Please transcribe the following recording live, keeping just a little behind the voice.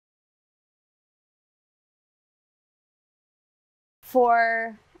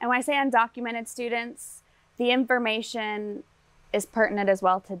And when I say undocumented students, the information is pertinent as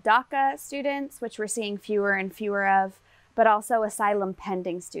well to DACA students, which we're seeing fewer and fewer of, but also asylum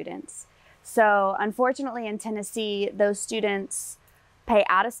pending students. So unfortunately in Tennessee, those students pay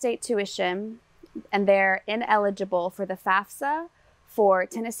out-of-state tuition and they're ineligible for the FAFSA, for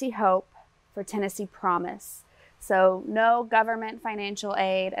Tennessee Hope, for Tennessee Promise. So no government financial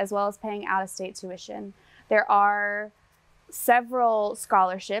aid, as well as paying out-of-state tuition. There are several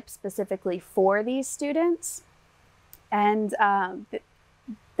scholarships specifically for these students, and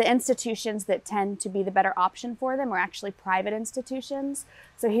the institutions that tend to be the better option for them are actually private institutions.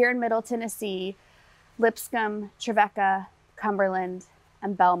 So here in Middle Tennessee, Lipscomb, Trevecca, Cumberland,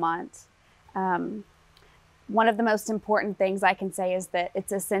 and Belmont. One of the most important things I can say is that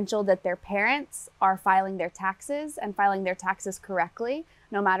it's essential that their parents are filing their taxes and filing their taxes correctly,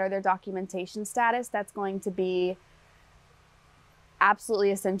 no matter their documentation status. That's going to be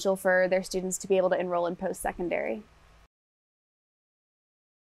absolutely essential for their students to be able to enroll in post-secondary.